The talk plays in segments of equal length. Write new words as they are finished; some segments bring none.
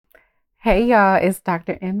Hey y'all, it's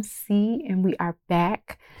Dr. MC, and we are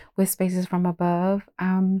back with Spaces from Above.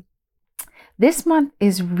 This month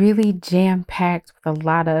is really jam-packed with a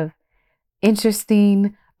lot of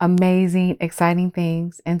interesting, amazing, exciting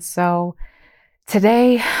things. And so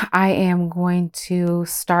today I am going to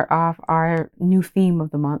start off our new theme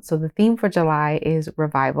of the month. So the theme for July is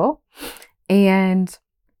revival. And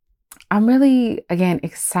I'm really, again,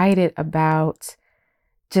 excited about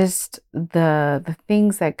just the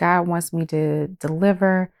things that God wants me to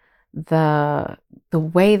deliver, the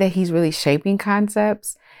way that He's really shaping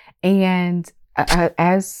concepts, and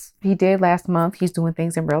as He did last month, He's doing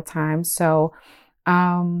things in real time. So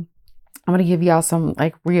I'm gonna give y'all some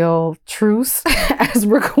like real truths as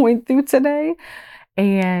we're going through today,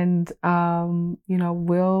 and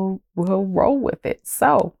we'll roll with it.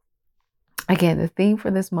 So again, the theme for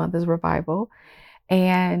this month is revival.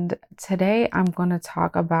 And today I'm going to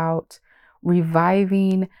talk about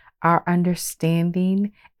reviving our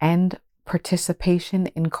understanding and participation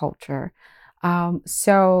in culture.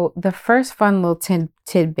 So the first fun little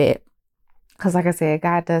tidbit, because like I said,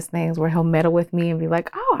 God does things where He'll meddle with me and be like,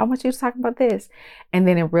 "Oh, I want you to talk about this," and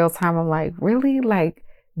then in real time, I'm like, "Really? Like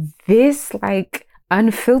this? Like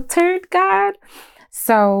unfiltered, God?"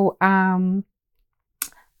 So I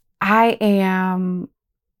am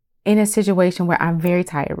in a situation where I'm very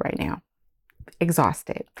tired right now,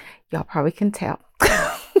 exhausted. Y'all probably can tell.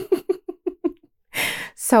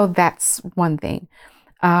 So that's one thing.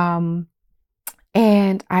 Um,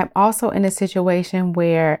 and I'm also in a situation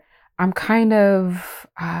where I'm kind of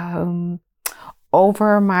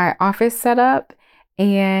over my office setup,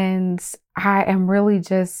 and I am really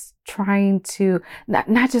just trying to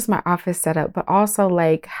not just my office setup, but also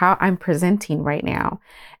like how I'm presenting right now.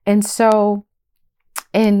 And so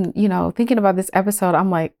thinking about this episode,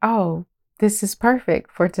 I'm like, oh, this is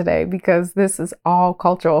perfect for today because this is all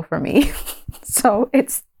cultural for me. So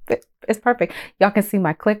it's perfect. Y'all can see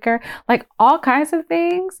my clicker, like all kinds of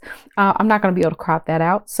things. I'm not going to be able to crop that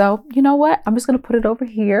out. So you know what? I'm just going to put it over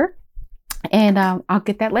here, and I'll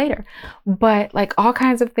get that later. But like all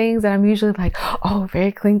kinds of things that I'm usually like, oh,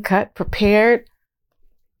 very clean cut, prepared.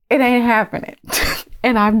 It ain't happening.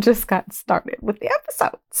 And I'm just got started with the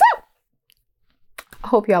episode. So I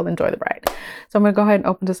hope y'all enjoy the ride. So I'm going to go ahead and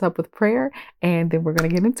open this up with prayer, and then we're going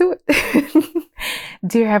to get into it.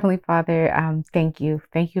 Dear Heavenly Father, thank you.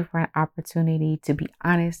 Thank you for an opportunity to be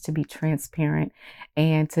honest, to be transparent,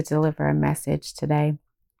 and to deliver a message today.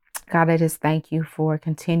 God, I just thank you for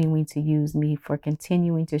continuing to use me, for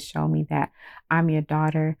continuing to show me that I'm your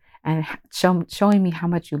daughter, and showing me how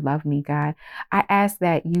much you love me, God. I ask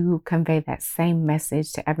that you convey that same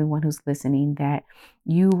message to everyone who's listening, that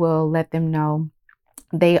you will let them know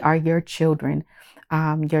they are your children,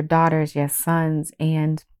 your daughters, your sons,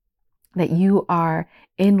 and that you are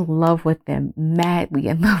in love with them, madly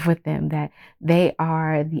in love with them, that they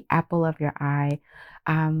are the apple of your eye.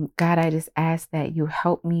 God, I just ask that you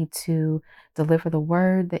help me to deliver the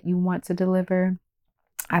word that you want to deliver.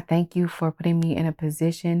 I thank you for putting me in a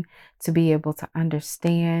position to be able to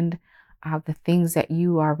understand the things that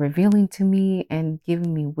you are revealing to me and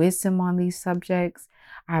giving me wisdom on these subjects.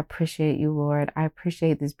 I appreciate you, Lord. I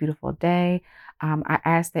appreciate this beautiful day. I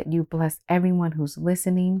ask that you bless everyone who's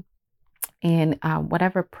listening, and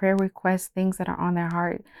whatever prayer requests, things that are on their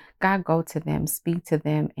heart, God, go to them, speak to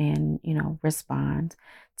them, and, respond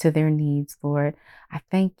to their needs, Lord. I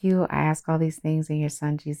thank you. I ask all these things in your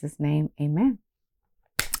Son, Jesus' name. Amen.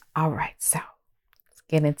 All right, so let's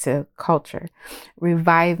get into culture,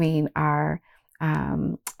 reviving our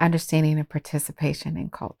understanding and participation in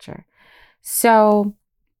culture. So,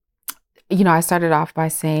 I started off by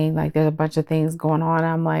saying like there's a bunch of things going on.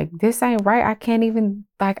 I'm like, this ain't right. I can't even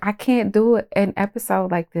I can't do an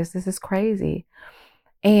episode like this. This is crazy.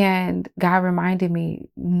 And God reminded me,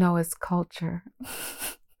 no, it's culture.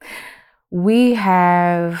 We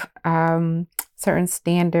have certain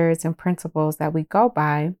standards and principles that we go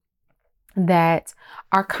by that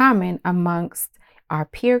are common amongst our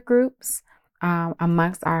peer groups,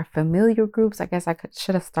 amongst our familiar groups. I guess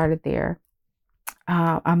should have started there.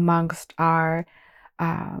 Amongst our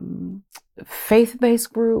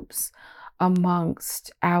faith-based groups,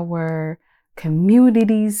 amongst our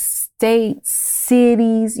communities, states,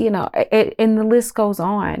 cities, and the list goes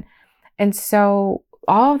on. And so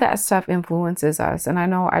all of that stuff influences us. And I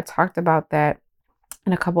know I talked about that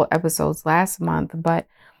in a couple of episodes last month, but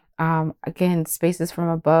again, Spaces from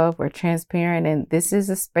Above, we're transparent, and this is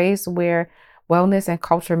a space where wellness and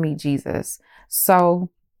culture meet Jesus. So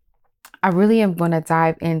I really am going to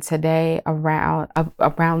dive in today around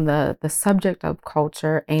the subject of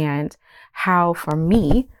culture and how, for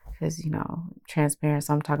me, because, transparent.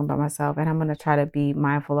 So I'm talking about myself, and I'm going to try to be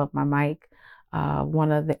mindful of my mic.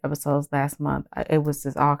 One of the episodes last month, it was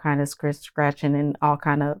just all kind of scratching and all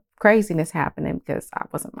kind of craziness happening because I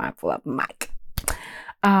wasn't mindful of my mic.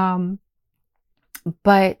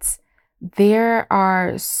 But there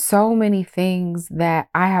are so many things that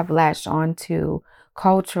I have latched onto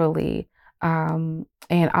culturally. And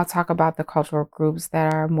I'll talk about the cultural groups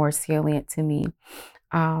that are more salient to me.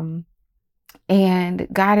 And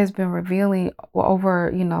God has been revealing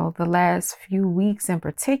over, the last few weeks in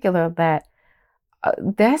particular that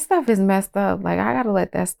that stuff is messed up. Like, I got to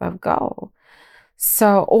let that stuff go.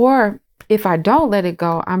 So, or if I don't let it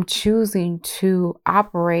go, I'm choosing to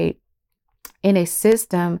operate in a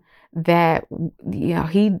system that,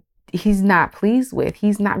 he's not pleased with.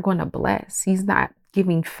 He's not going to bless. He's not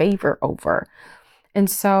giving favor over. And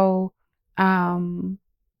so, I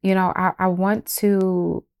want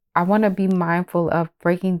to be mindful of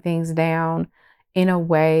breaking things down in a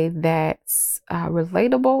way that's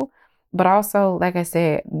relatable, but also, like I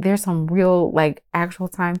said, there's some real, like, actual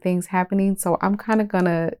time things happening. So I'm kind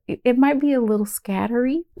of it might be a little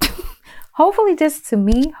scattery. Hopefully just to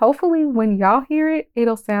me. Hopefully when y'all hear it,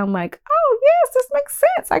 it'll sound like, oh yes, this makes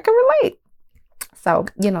sense. I can relate. So,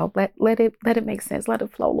 let it make sense. Let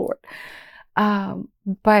it flow, Lord.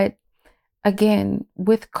 But again,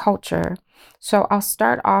 with culture, so I'll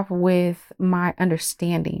start off with my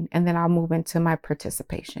understanding and then I'll move into my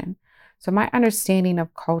participation. So my understanding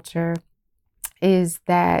of culture is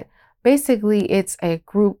that basically it's a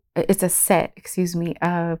set,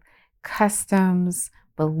 of customs,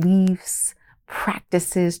 beliefs,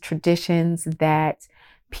 practices, traditions that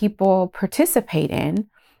people participate in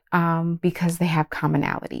because they have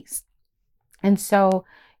commonalities. And so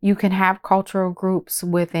you can have cultural groups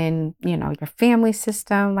within, your family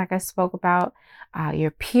system, like I spoke about,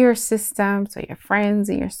 your peer system, so your friends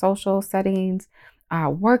and your social settings,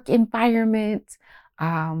 work environment,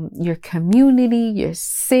 your community, your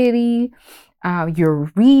city,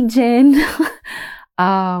 your region,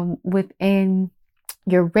 within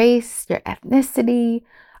your race, your ethnicity,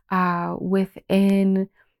 within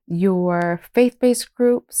your faith-based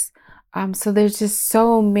groups. So there's just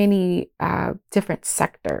so many different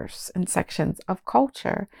sectors and sections of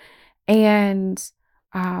culture. And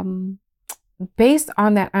based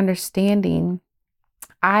on that understanding,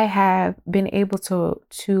 I have been able to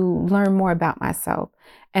learn more about myself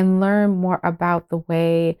and learn more about the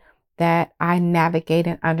way that I navigate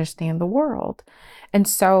and understand the world. And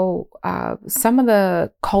so some of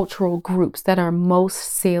the cultural groups that are most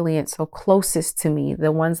salient, so closest to me,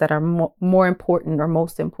 the ones that are more important or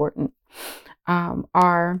most important,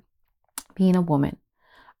 are being a woman,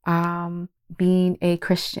 being a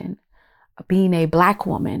Christian, being a Black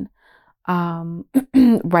woman,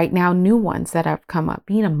 right now, new ones that have come up,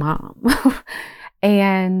 being a mom.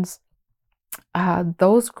 And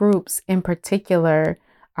those groups in particular,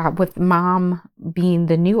 with mom being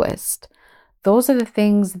the newest, those are the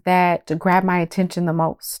things that grab my attention the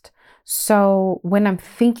most. So when I'm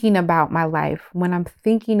thinking about my life, when I'm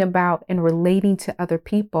thinking about and relating to other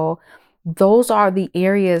people, those are the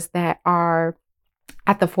areas that are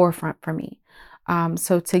at the forefront for me.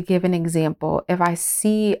 So to give an example, if I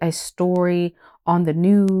see a story on the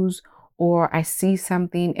news or I see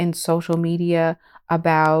something in social media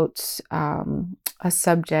about a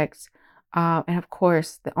subject, and of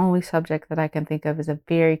course, the only subject that I can think of is a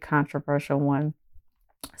very controversial one.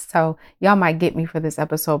 So y'all might get me for this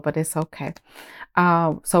episode, but it's okay.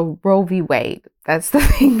 So Roe v. Wade, that's the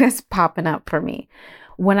thing that's popping up for me.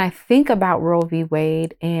 When I think about Roe v.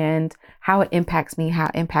 Wade and how it impacts me, how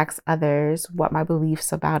it impacts others, what my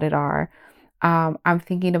beliefs about it are, I'm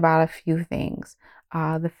thinking about a few things.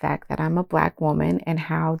 The fact that I'm a Black woman and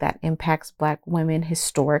how that impacts Black women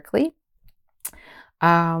historically.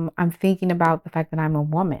 I'm thinking about the fact that I'm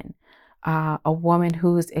a woman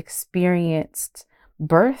who's experienced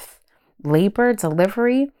birth, labor,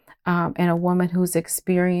 delivery, and a woman who's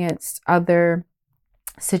experienced other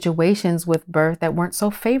situations with birth that weren't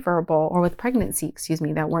so favorable, or with pregnancy,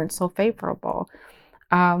 that weren't so favorable.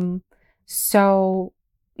 So,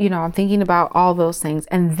 I'm thinking about all those things.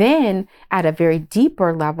 And then at a very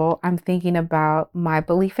deeper level, I'm thinking about my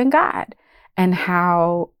belief in God and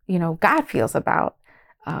how, God feels about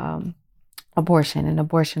abortion and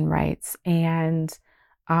abortion rights, and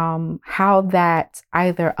how that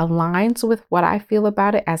either aligns with what I feel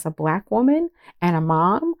about it as a Black woman and a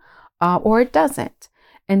mom, or it doesn't.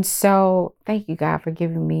 And so thank you, God, for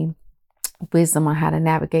giving me wisdom on how to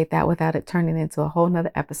navigate that without it turning into a whole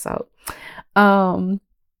nother episode. So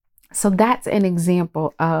that's an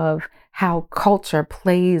example of how culture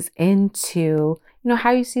plays into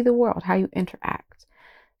how you see the world, how you interact.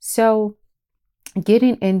 So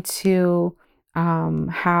getting into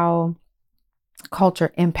how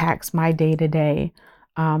culture impacts my day to day,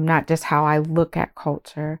 not just how I look at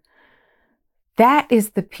culture. That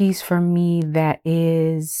is the piece for me that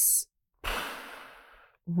is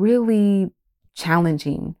really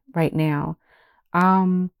challenging right now.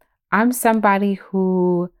 Um, I'm somebody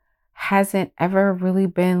who hasn't ever really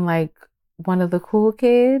been like one of the cool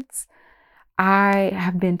kids. I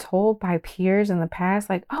have been told by peers in the past,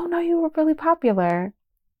 like, oh no, you were really popular.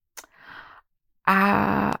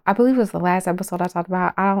 I believe it was the last episode I talked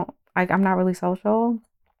about. I'm not really social,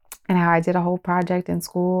 and how I did a whole project in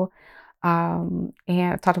school, and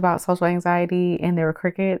I talked about social anxiety, and there were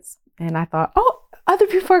crickets, and I thought, oh, other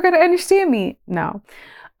people are gonna understand me. No.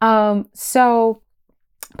 So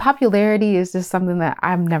popularity is just something that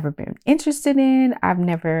I've never been interested in. I've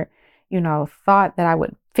never, thought that I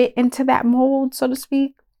would fit into that mold, so to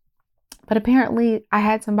speak. But apparently I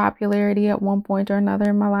had some popularity at one point or another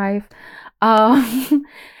in my life. Um,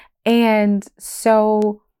 and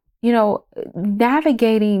so,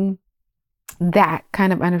 navigating that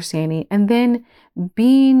kind of understanding, and then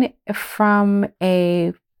being from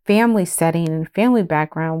a family setting and family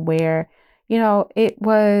background where, it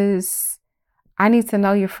was, I need to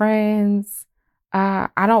know your friends. I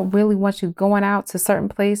don't really want you going out to certain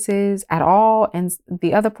places at all. And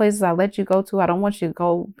the other places I let you go to, I don't want you to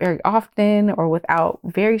go very often or without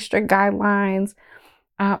very strict guidelines.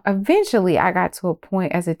 Eventually, I got to a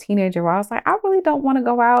point as a teenager where I was like, I really don't want to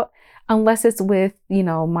go out unless it's with,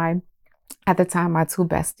 at the time, my two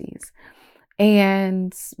besties.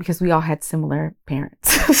 And because we all had similar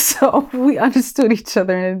parents, so we understood each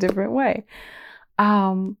other in a different way.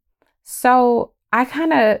 So I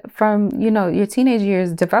kind of, from, your teenage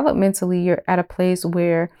years, developmentally, you're at a place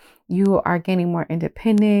where you are gaining more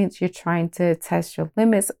independence. You're trying to test your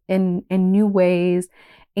limits in new ways,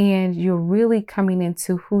 and you're really coming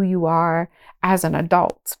into who you are as an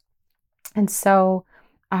adult. And so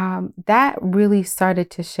that really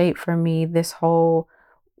started to shape for me this whole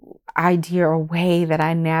idea or way that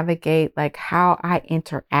I navigate, like how I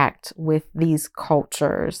interact with these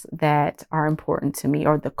cultures that are important to me,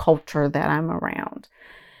 or the culture that I'm around.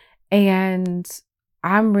 And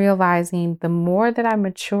I'm realizing the more that I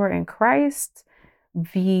mature in Christ,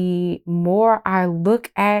 the more I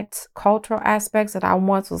look at cultural aspects that I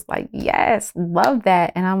once was like, yes, love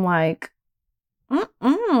that. And I'm like,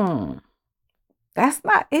 that's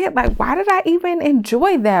not it. Like, why did I even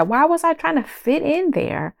enjoy that? Why was I trying to fit in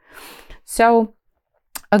there? So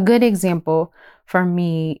a good example for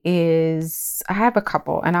me is, I have a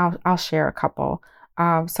couple, and I'll share a couple.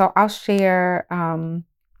 So I'll share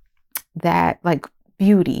that, like,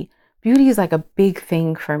 beauty. Beauty is like a big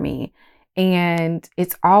thing for me, and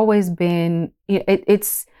it's always been.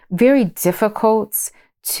 It's very difficult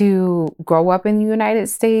to grow up in the United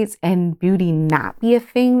States and beauty not be a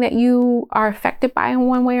thing that you are affected by in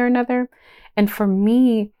one way or another. And for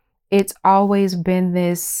me, it's always been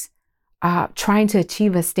this trying to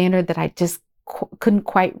achieve a standard that I just couldn't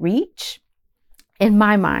quite reach in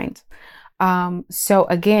my mind. So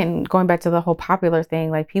again, going back to the whole popular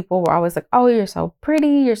thing, like people were always like, oh, you're so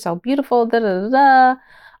pretty, you're so beautiful, da da da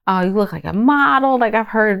da. You look like a model. Like, I've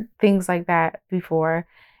heard things like that before.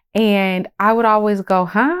 And I would always go,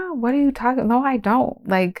 huh? What are you talking? No, I don't.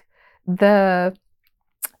 Like, the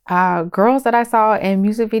girls that I saw in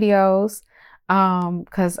music videos,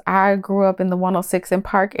 because I grew up in the 106 in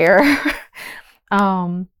Park era.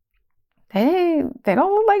 They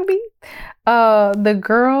don't look like me. The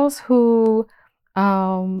girls who,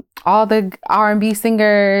 all the R&B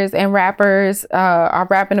singers and rappers are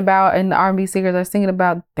rapping about, and the R&B singers are singing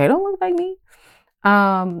about, they don't look like me.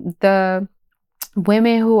 The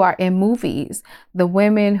women who are in movies, the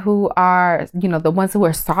women who are, the ones who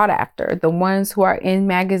are sought after, the ones who are in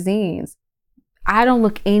magazines, I don't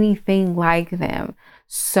look anything like them.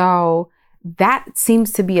 So that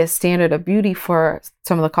seems to be a standard of beauty for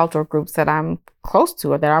some of the cultural groups that I'm close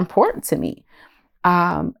to or that are important to me.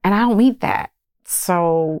 And I don't meet that.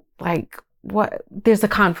 So, like, what? There's a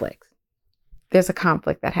conflict. There's a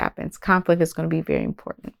conflict that happens. Conflict is going to be very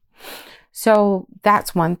important. So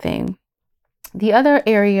that's one thing. The other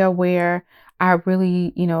area where I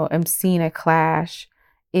really, am seeing a clash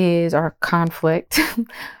or a conflict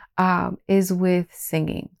is with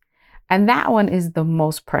singing. And that one is the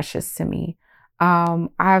most precious to me.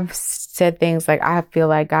 I've said things like, I feel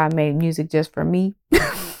like God made music just for me.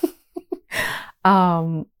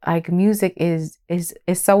 Like, music is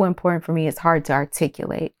so important for me. It's hard to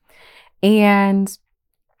articulate. And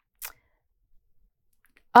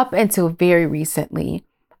up until very recently,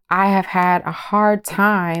 I have had a hard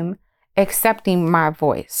time accepting my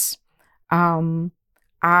voice. Um,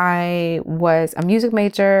 I was a music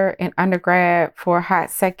major in undergrad for a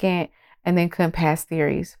hot second and then couldn't pass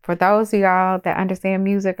theories. For those of y'all that understand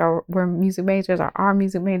music or were music majors or are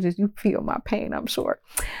music majors, you feel my pain, I'm sure.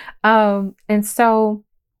 And so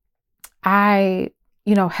I,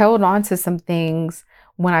 held on to some things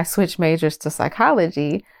when I switched majors to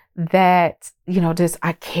psychology that, just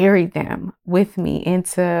I carried them with me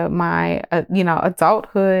into my,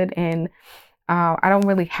 adulthood. And I don't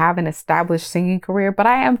really have an established singing career, but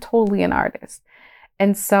I am totally an artist.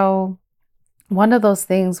 And so one of those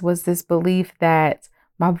things was this belief that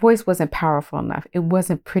my voice wasn't powerful enough. It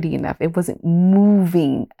wasn't pretty enough. It wasn't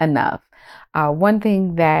moving enough. One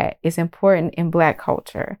thing that is important in Black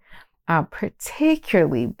culture,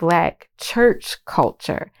 particularly Black church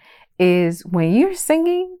culture, is when you're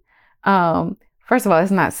singing, first of all,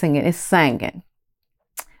 it's not singing, it's singing.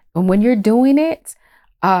 And when you're doing it,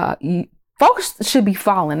 folks should be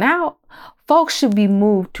falling out. Folks should be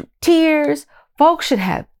moved to tears. Folks should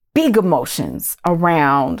have big emotions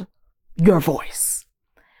around your voice.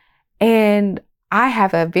 And I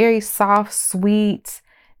have a very soft, sweet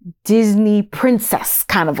Disney princess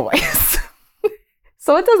kind of voice.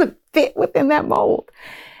 So it doesn't fit within that mold.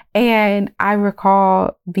 And I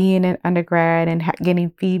recall being an undergrad and getting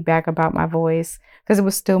feedback about my voice because it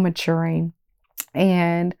was still maturing.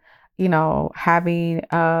 And having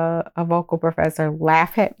a vocal professor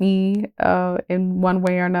laugh at me in one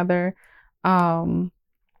way or another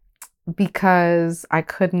because I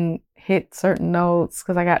couldn't hit certain notes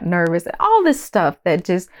because I got nervous and all this stuff that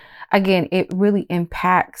just, again, it really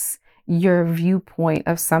impacts your viewpoint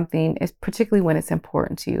of something, particularly when it's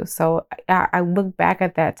important to you. So I look back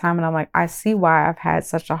at that time and I'm like, I see why I've had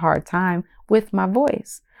such a hard time with my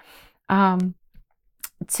voice.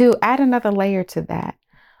 To add another layer to that,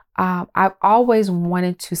 I've always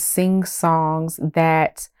wanted to sing songs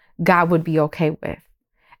that God would be okay with.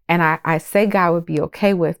 And I say God would be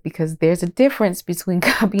okay with because there's a difference between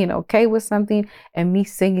God being okay with something and me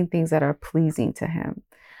singing things that are pleasing to him.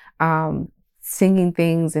 Singing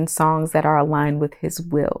things and songs that are aligned with his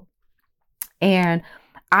will. And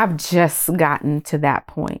I've just gotten to that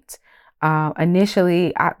point.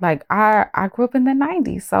 Initially, I grew up in the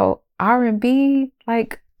 90s. So R&B,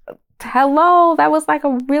 hello, that was like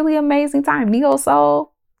a really amazing time. Neo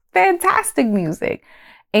soul, fantastic music.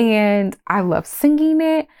 And I love singing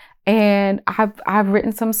it. And I've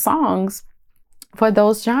written some songs for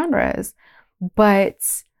those genres,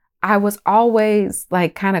 but I was always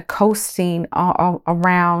kind of coasting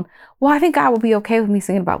around, well, I think God will be okay with me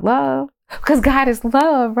singing about love because God is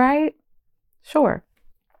love, right? Sure.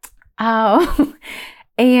 And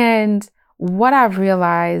what I've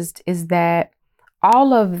realized is that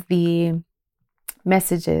all of the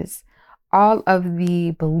messages, all of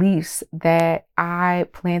the beliefs that I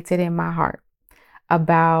planted in my heart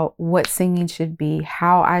about what singing should be,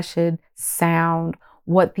 how I should sound,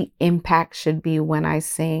 what the impact should be when I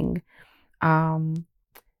sing,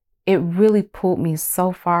 it really pulled me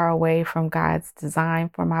so far away from God's design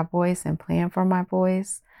for my voice and plan for my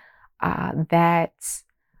voice that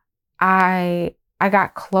I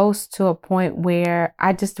got close to a point where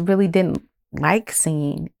I just really didn't like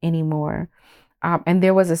singing anymore. And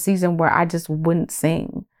there was a season where I just wouldn't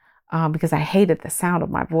sing because I hated the sound of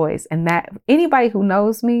my voice. And that anybody who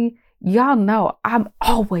knows me, y'all know I'm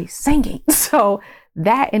always singing. So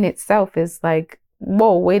that in itself is like,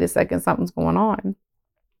 whoa, wait a second, something's going on.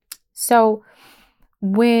 So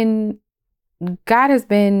when God has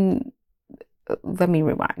been, let me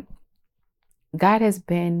rewind. God has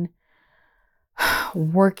been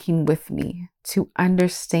working with me to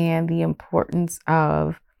understand the importance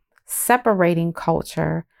of separating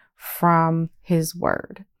culture from his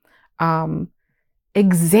word,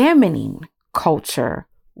 examining culture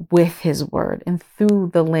with his word and through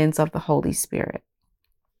the lens of the Holy Spirit.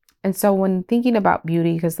 And so when thinking about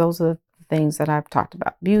beauty, because those are the things that I've talked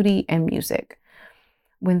about, beauty and music,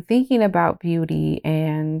 when thinking about beauty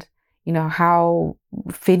and, how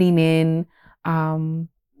fitting in can,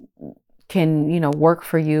 work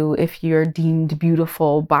for you if you're deemed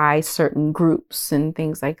beautiful by certain groups and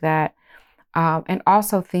things like that. And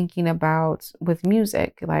also thinking about with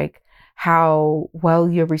music, like how well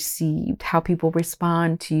you're received, how people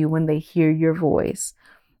respond to you when they hear your voice.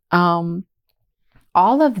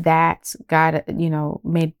 All of that God,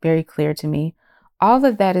 made very clear to me. All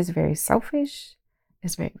of that is very selfish,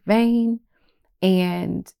 it's very vain,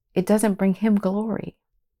 and it doesn't bring him glory.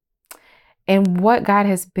 And what God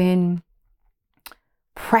has been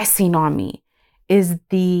pressing on me is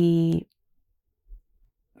the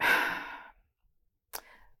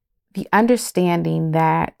the understanding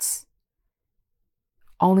that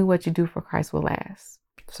only what you do for Christ will last.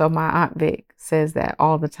 So my Aunt Vic says that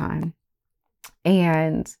all the time.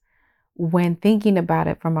 And when thinking about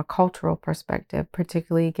it from a cultural perspective,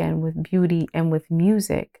 particularly again with beauty and with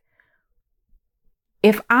music,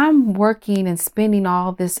 if I'm working and spending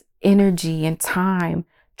all this energy and time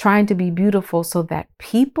trying to be beautiful so that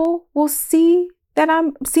people will see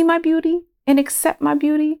my beauty and accept my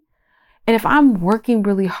beauty, and if I'm working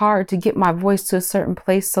really hard to get my voice to a certain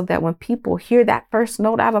place so that when people hear that first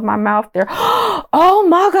note out of my mouth, they're, oh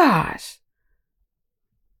my gosh,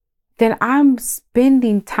 then I'm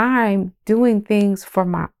spending time doing things for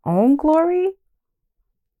my own glory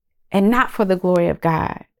and not for the glory of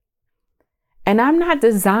God. And I'm not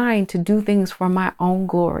designed to do things for my own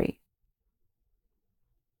glory.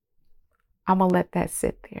 I'm going to let that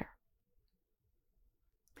sit there.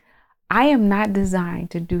 I am not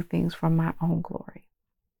designed to do things for my own glory.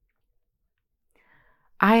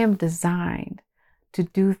 I am designed to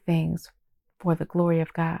do things for the glory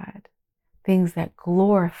of God, things that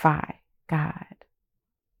glorify God.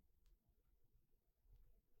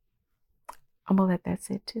 I'm going to let that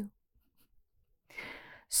sit too.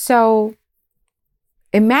 So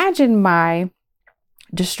imagine my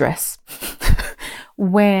distress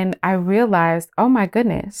when I realized, oh my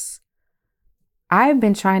goodness, I've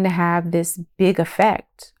been trying to have this big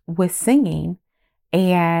effect with singing,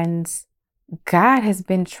 and God has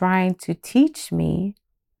been trying to teach me,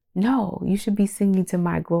 no, you should be singing to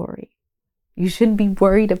my glory. You shouldn't be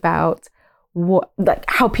worried about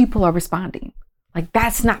how people are responding. Like,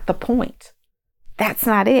 that's not the point. That's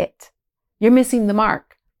not it. You're missing the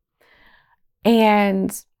mark.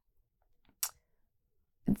 And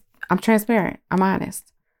I'm transparent. I'm honest.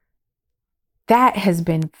 That has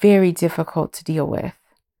been very difficult to deal with.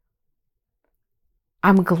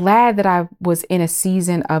 I'm glad that I was in a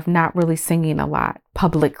season of not really singing a lot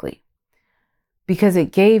publicly, because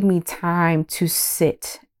it gave me time to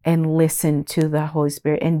sit and listen to the Holy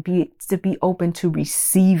Spirit and be open to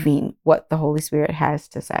receiving what the Holy Spirit has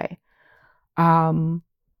to say. And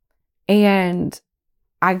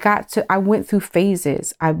I went through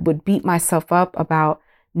phases. I would beat myself up about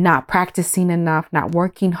not practicing enough, not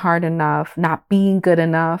working hard enough, not being good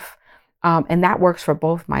enough. And that works for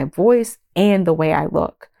both my voice and the way I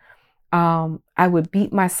look. I would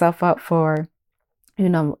beat myself up for,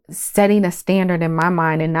 setting a standard in my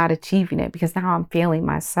mind and not achieving it, because now I'm failing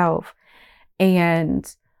myself.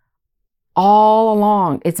 And all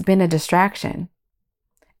along, it's been a distraction.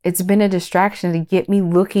 It's been a distraction to get me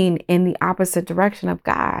looking in the opposite direction of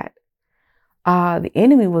God. The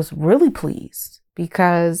enemy was really pleased,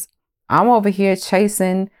 because I'm over here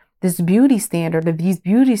chasing this beauty standard, of these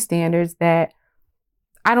beauty standards that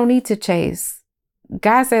I don't need to chase.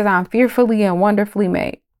 God says I'm fearfully and wonderfully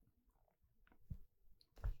made.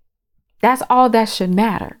 That's all that should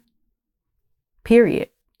matter. Period.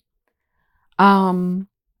 When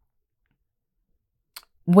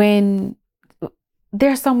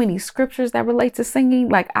there's so many scriptures that relate to singing,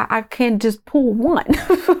 like I can't just pull one.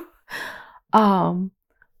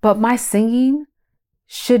 But my singing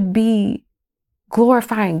should be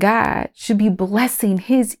glorifying God, should be blessing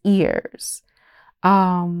his ears.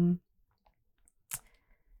 And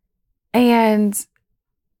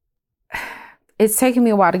it's taken me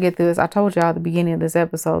a while to get through this. I told y'all at the beginning of this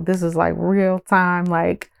episode, this is like real time,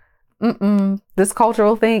 like, this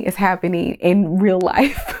cultural thing is happening in real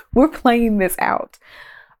life. We're playing this out.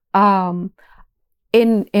 In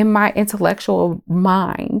my intellectual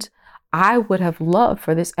mind, I would have loved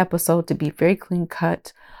for this episode to be very clean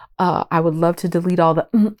cut. I would love to delete all the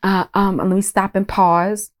let me stop and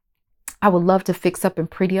pause. I would love to fix up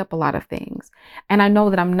and pretty up a lot of things. And I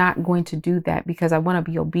know that I'm not going to do that, because I want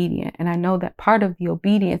to be obedient. And I know that part of the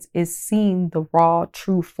obedience is seeing the raw,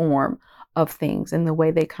 true form of things and the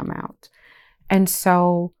way they come out. And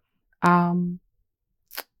so the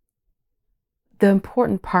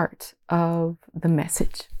important part of the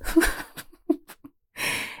message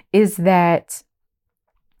is that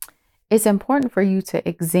it's important for you to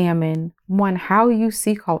examine, one, how you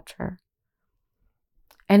see culture.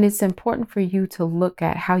 And it's important for you to look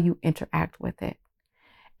at how you interact with it.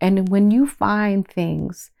 And when you find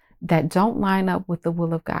things that don't line up with the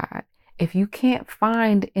will of God, if you can't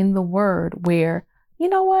find in the word where, you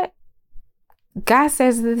know what, God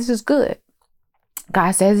says that this is good.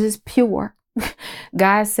 God says it's pure.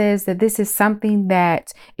 God says that this is something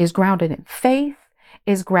that is grounded in faith,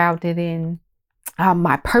 is grounded in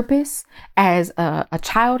my purpose as a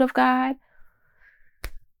child of God.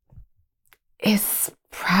 It's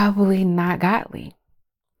probably not godly.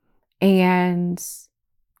 And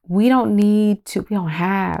we don't need to, we don't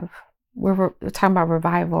have, we're talking about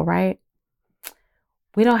revival, right?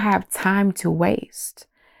 We don't have time to waste.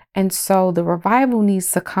 And so the revival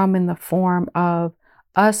needs to come in the form of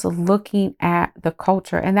us looking at the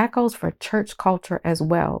culture. And that goes for church culture as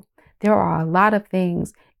well. There are a lot of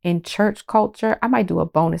things in church culture. I might do a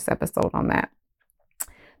bonus episode on that.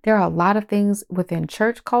 There are a lot of things within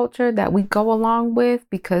church culture that we go along with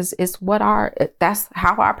because it's what that's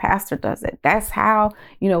how our pastor does it. That's how,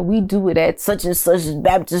 we do it at such and such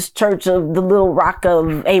Baptist Church of the Little Rock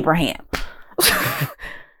of Abraham.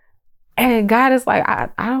 And God is like, I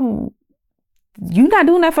don't, you're not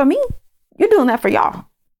doing that for me. You're doing that for y'all.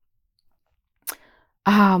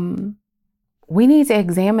 We need to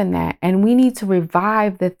examine that, and we need to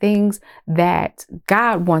revive the things that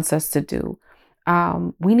God wants us to do.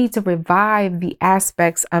 We need to revive the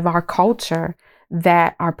aspects of our culture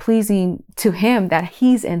that are pleasing to Him, that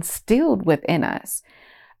He's instilled within us.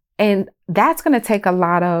 And that's going to take a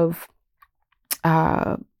lot of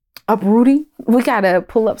uprooting. We got to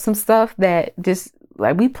pull up some stuff that just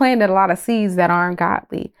like we planted a lot of seeds that aren't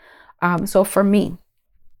godly. So for me,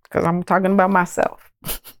 because I'm talking about myself,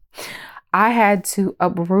 I had to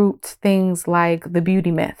uproot things like the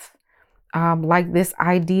beauty myth. Like this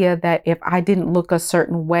idea that if I didn't look a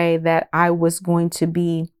certain way, that I was going to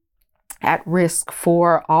be at risk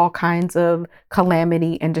for all kinds of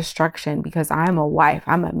calamity and destruction because I'm a wife,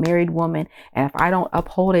 I'm a married woman. And if I don't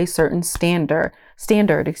uphold a certain standard,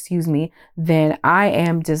 then I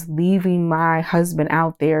am just leaving my husband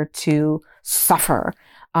out there to suffer,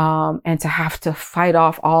 and to have to fight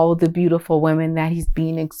off all the beautiful women that he's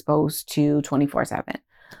being exposed to 24/7.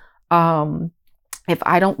 If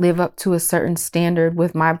I don't live up to a certain standard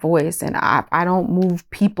with my voice, and I don't move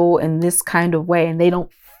people in this kind of way, and they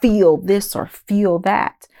don't feel this or feel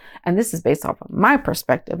that, and this is based off of my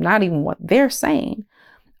perspective, not even what they're saying,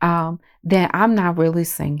 then I'm not really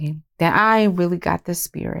singing. Then I ain't really got the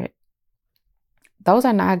spirit. Those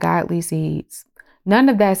are not godly seeds. None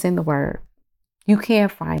of that's in the word. You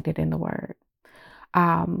can't find it in the word.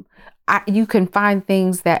 You can find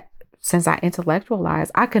things that, since I intellectualize,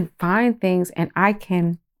 I can find things and I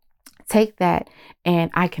can take that and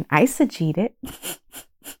I can eisegete it,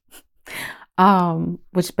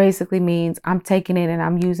 which basically means I'm taking it and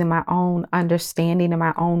I'm using my own understanding and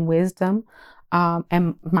my own wisdom,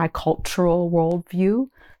 and my cultural worldview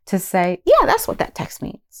to say, yeah, that's what that text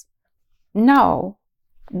means. No,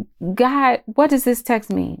 God, what does this text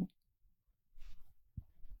mean?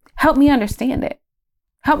 Help me understand it.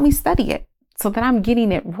 Help me study it so that I'm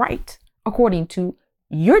getting it right according to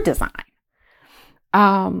your design.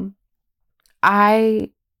 I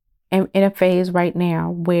am in a phase right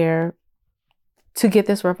now where, to get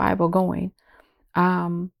this revival going,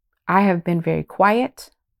 I have been very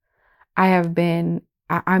quiet.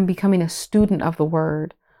 I'm becoming a student of the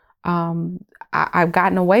word. I've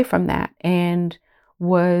gotten away from that and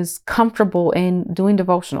was comfortable in doing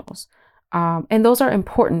devotionals. And those are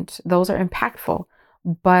important. Those are impactful.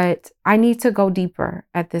 But I need to go deeper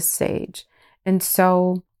at this stage. And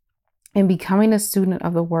so in becoming a student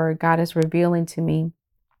of the word, God is revealing to me,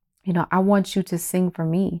 I want you to sing for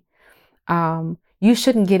me. You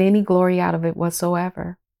shouldn't get any glory out of it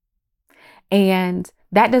whatsoever. And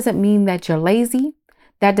that doesn't mean that you're lazy.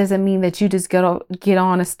 That doesn't mean that you just get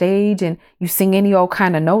on a stage and you sing any old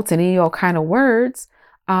kind of notes and any old kind of words.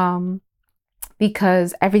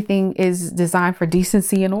 Because everything is designed for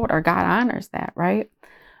decency and order. God honors that, right?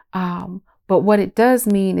 But what it does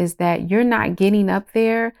mean is that you're not getting up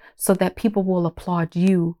there so that people will applaud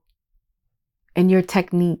you and your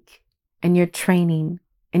technique and your training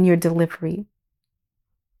and your delivery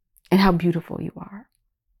and how beautiful you are.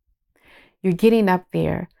 You're getting up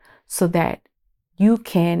there so that you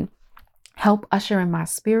can help usher in my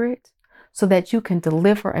spirit, so that you can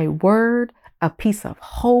deliver a word, a piece of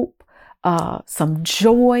hope, some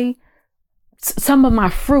joy, some of my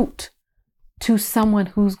fruit to someone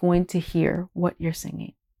who's going to hear what you're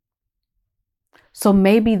singing. So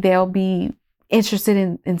maybe they'll be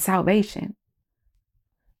interested in salvation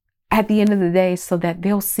at the end of the day, so that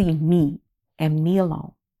they'll see me and me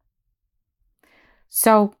alone.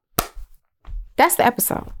 So that's the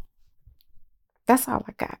episode. That's all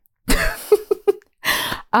I got.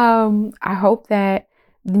 I hope that,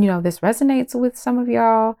 this resonates with some of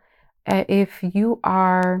y'all. If you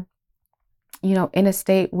are, in a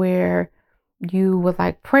state where you would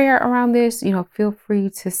like prayer around this, feel free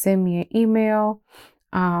to send me an email.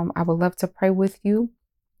 I would love to pray with you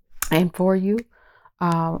and for you.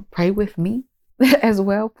 Pray with me as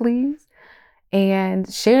well, please.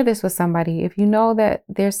 and share this with somebody. If you know that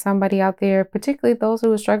there's somebody out there, particularly those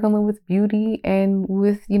who are struggling with beauty and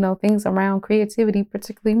with, things around creativity,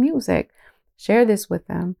 particularly music, share this with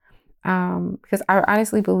them. Because I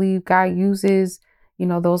honestly believe God uses,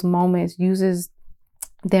 those moments, uses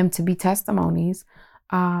them to be testimonies,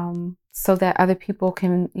 so that other people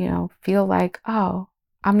can, feel like, oh,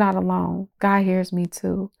 I'm not alone. God hears me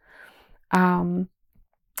too. Um,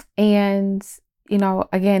 and,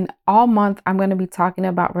 again, all month I'm going to be talking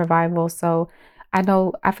about revival. So I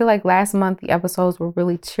feel like last month the episodes were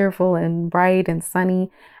really cheerful and bright and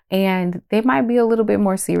sunny, and they might be a little bit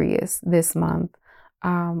more serious this month.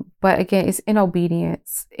 But again, it's in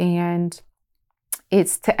obedience and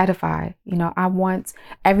it's to edify. I want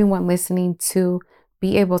everyone listening to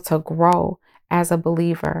be able to grow as a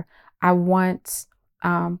believer. I want,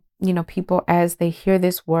 people as they hear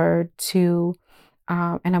this word to,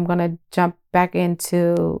 and I'm going to jump back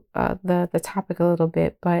into the topic a little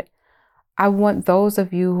bit, but I want those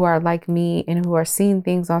of you who are like me and who are seeing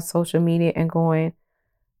things on social media and going,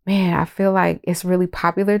 man, I feel like it's really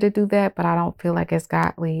popular to do that, but I don't feel like it's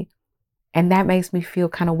godly. And that makes me feel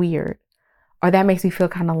kind of weird, or that makes me feel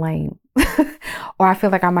kind of lame. Or I feel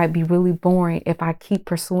like I might be really boring if I keep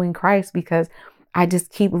pursuing Christ, because I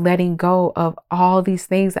just keep letting go of all these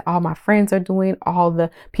things that all my friends are doing, all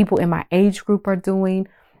the people in my age group are doing.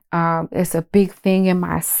 It's a big thing in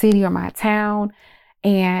my city or my town,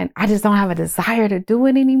 and I just don't have a desire to do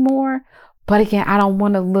it anymore. But again, I don't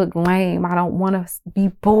want to look lame. I don't want to be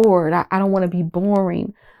bored. I don't want to be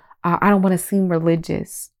boring. I don't want to seem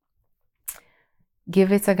religious.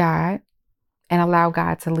 Give it to God and allow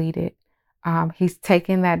God to lead it. He's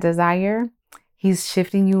taking that desire. He's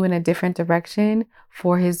shifting you in a different direction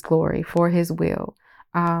for his glory, for his will.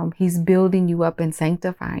 He's building you up and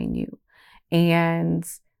sanctifying you. And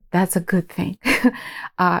that's a good thing.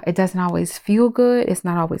 It doesn't always feel good. It's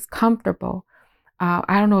not always comfortable.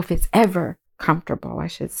 I don't know if it's ever comfortable, I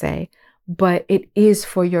should say, but it is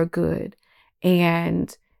for your good.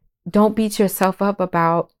 And don't beat yourself up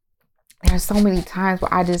about, there's so many times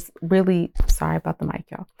where I just really, sorry about the mic,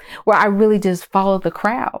 y'all, where I really just follow the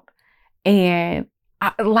crowd. And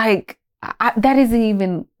that isn't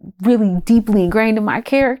even really deeply ingrained in my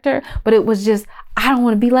character, but it was just, I don't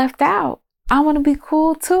want to be left out. I want to be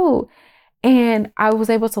cool too. And I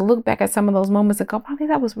was able to look back at some of those moments and go, I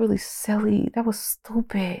think that was really silly. That was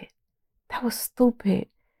stupid. That was stupid.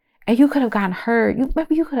 And you could have gotten hurt.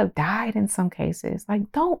 Maybe you could have died in some cases.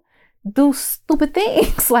 Like, don't do stupid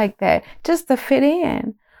things like that just to fit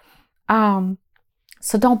in.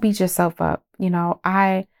 So don't beat yourself up.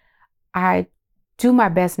 I do my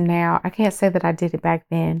best now. I can't say that I did it back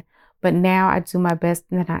then, but now I do my best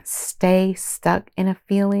to not stay stuck in a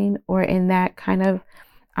feeling or in that kind of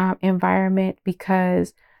environment,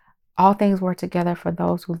 because all things work together for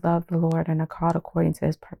those who love the Lord and are called according to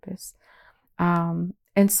his purpose.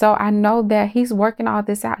 And so I know that he's working all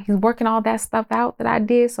this out. He's working all that stuff out that I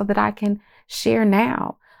did so that I can share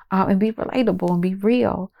now and be relatable and be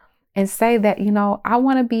real and say that, I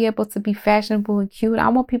want to be able to be fashionable and cute. I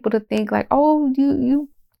want people to think like, oh, you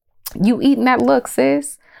eating that look,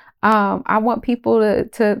 sis. I want people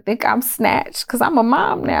to think I'm snatched because I'm a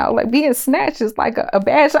mom now. Like, being snatched is like a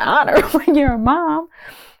badge of honor when you're a mom.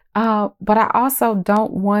 But I also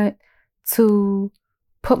don't want to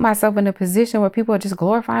put myself in a position where people are just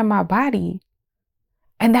glorifying my body.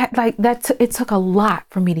 And it took a lot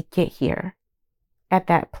for me to get here at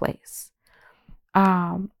that place.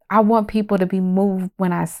 I want people to be moved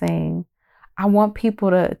when I sing. I want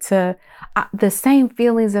people to the same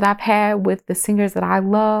feelings that I've had with the singers that I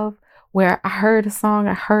love, where I heard a song,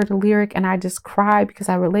 I heard a lyric, and I just cried because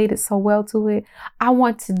I related so well to it. I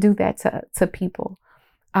want to do that to people.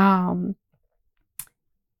 But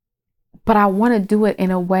I want to do it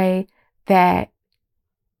in a way that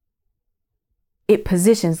it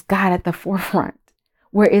positions God at the forefront,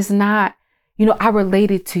 where it's not, I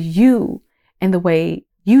related to you in the way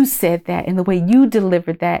you said that, and the way you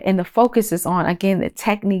delivered that, and the focus is on, again, the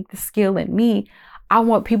technique, the skill in me. I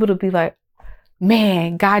want people to be like,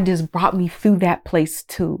 man, God just brought me through that place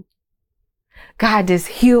too. God just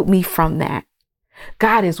healed me from that.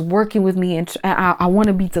 God is working with me, and I want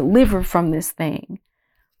to be delivered from this thing.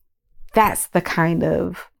 That's the kind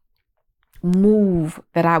of move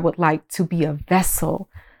that I would like to be a vessel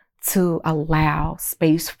to allow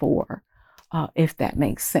space for, if that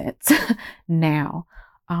makes sense now.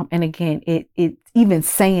 And again, it even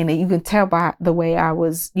saying it, you can tell by the way I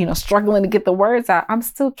was, struggling to get the words out. I'm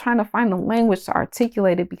still trying to find the language to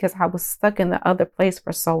articulate it because I was stuck in the other place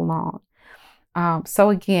for so long.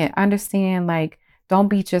 So again, understand, like, don't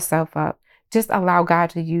beat yourself up. just allow God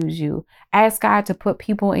to use you. Ask God to put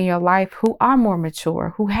people in your life who are more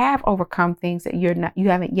mature, who have overcome things that you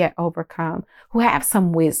haven't yet overcome, who have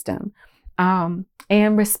some wisdom.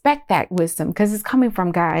 And respect that wisdom because it's coming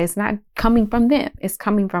from God. It's not coming from them. It's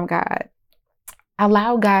coming from God.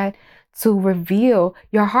 Allow God to reveal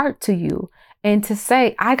your heart to you and to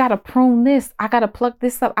say, I got to prune this. I got to pluck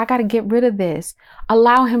this up. I got to get rid of this.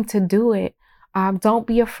 Allow him to do it. Don't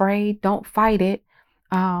be afraid. Don't fight it.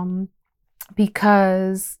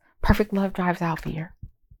 Because perfect love drives out fear.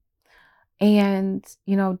 And,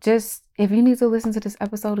 just if you need to listen to this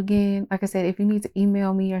episode again, like I said, if you need to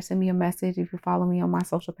email me or send me a message, if you follow me on my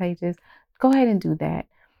social pages, go ahead and do that.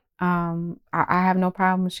 I have no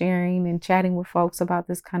problem sharing and chatting with folks about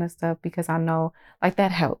this kind of stuff because I know like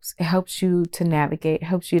that helps. It helps you to navigate,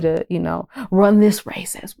 helps you to, run this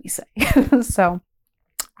race, as we say. So,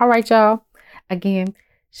 all right, y'all. Again,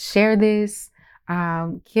 share this.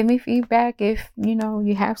 Give me feedback if,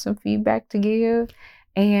 you have some feedback to give.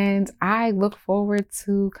 And I look forward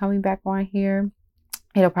to coming back on here.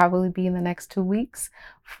 It'll probably be in the next 2 weeks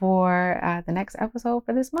for the next episode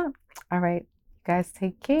for this month. All right, you guys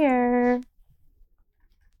take care.